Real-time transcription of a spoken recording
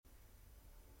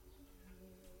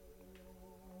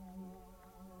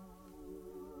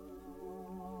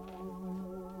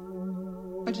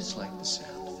I just like the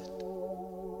sound of it.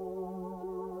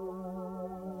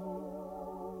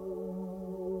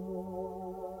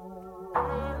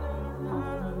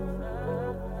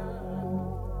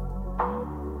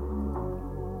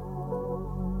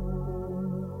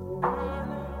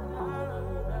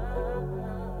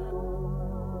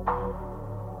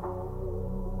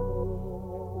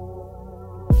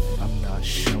 I'm not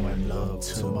showing love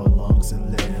to my lungs and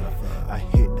liver. I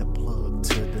hit the plug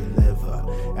to deliver.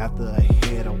 After a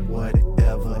hit of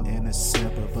whatever and a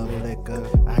sip of a liquor,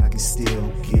 I can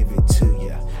still give it to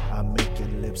ya. I make your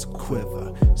lips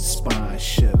quiver, spine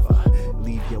shiver,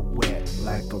 leave you wet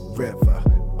like a river.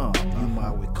 You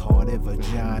might would call it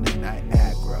vagina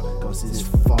Niagara, cause it's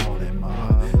falling,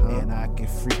 and I can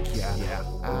freak ya.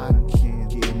 I can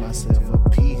give myself a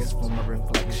piece from a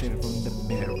reflection from the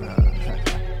mirror.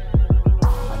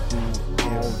 I do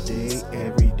all day,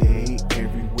 every day,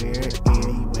 everywhere,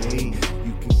 anyway.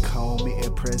 You can call me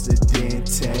a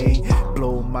presidente.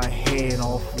 Blow my head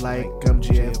off like I'm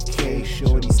JFK.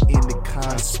 Shorty's in the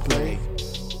cosplay.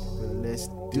 But let's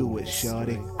do it,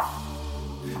 shorty.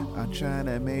 I'm trying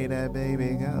to make that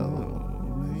baby go.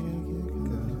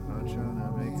 I'm trying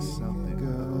to make something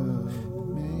go.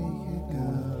 Make it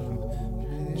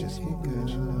go. Just make it go.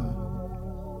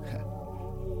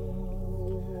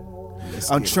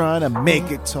 I'm trying to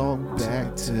make it talk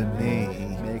back to me.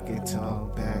 Make it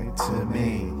talk back to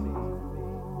me.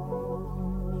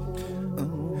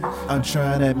 I'm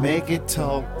trying to make it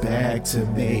talk back to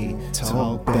me.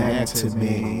 Talk back to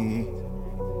me.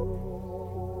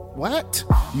 What?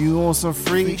 You on some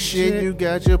freak shit? You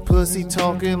got your pussy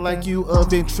talking like you a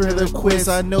ventriloquist.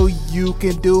 I know you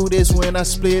can do this. When I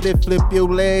split it, flip your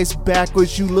legs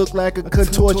backwards. You look like a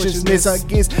contortionist. I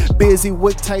guess busy.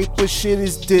 What type of shit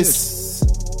is this?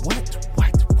 What?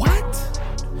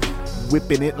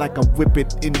 Whipping it like I'm whipping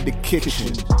in the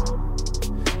kitchen.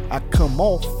 I come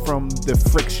off from the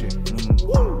friction.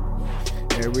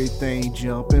 Everything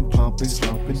jumping, pumping,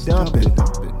 slumping, dumping.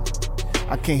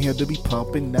 I can't help to be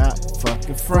pumping, not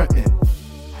fucking fronting.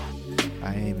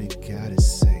 I ain't even gotta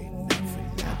say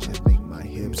nothing. I just make my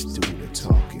hips do the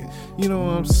talking. You know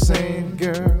what I'm saying,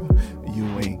 girl? You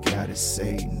ain't gotta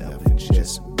say nothing.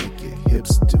 Just make your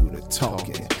hips do the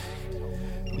talking.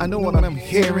 I know what I'm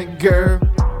hearing, girl.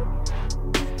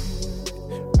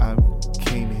 I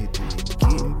came here to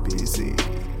get busy.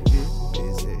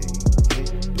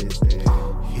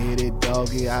 Hit it,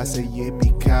 doggy. I say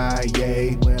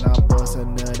yippee-ki-yay. When I bust a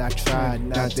nut, I try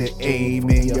not to aim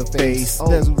in your face.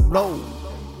 Let's roll.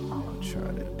 I'm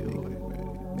trying to do it,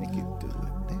 man. Make it do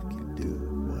it. Make it do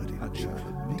what it do.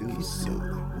 Make it do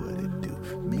what it do.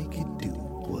 Make it do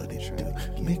what it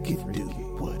do. Make it do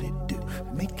what it do.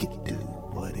 Make it do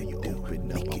what it do.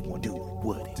 Make it do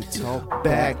what it do. Talk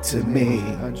back to me.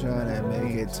 I'm trying to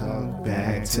make it talk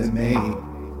back to me.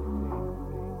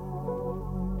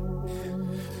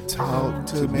 Talk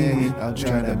to me. I'm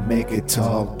trying to make it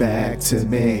talk back to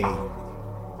me.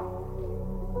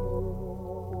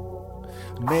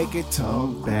 Make it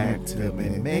talk back to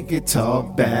me. Make it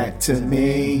talk back to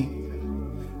me.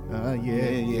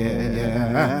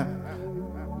 Yeah.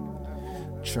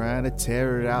 Trying to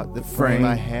tear it out the frame.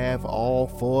 I have all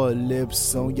four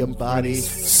lips on your body,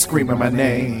 screaming my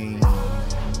name.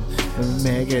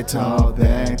 Make it talk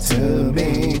back to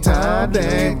me. Talk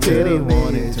back to me.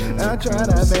 I'm trying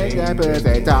to make that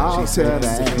birthday talk to me.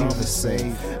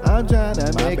 I'm trying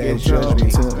to make it talk to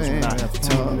me.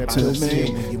 Talk to me.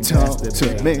 Talk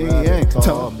to me.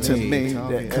 Talk to me.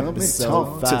 Come and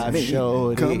talk to me.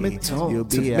 Come and talk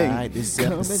to me.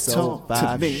 Come and talk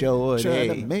to me. Trying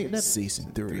to make that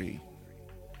season 3.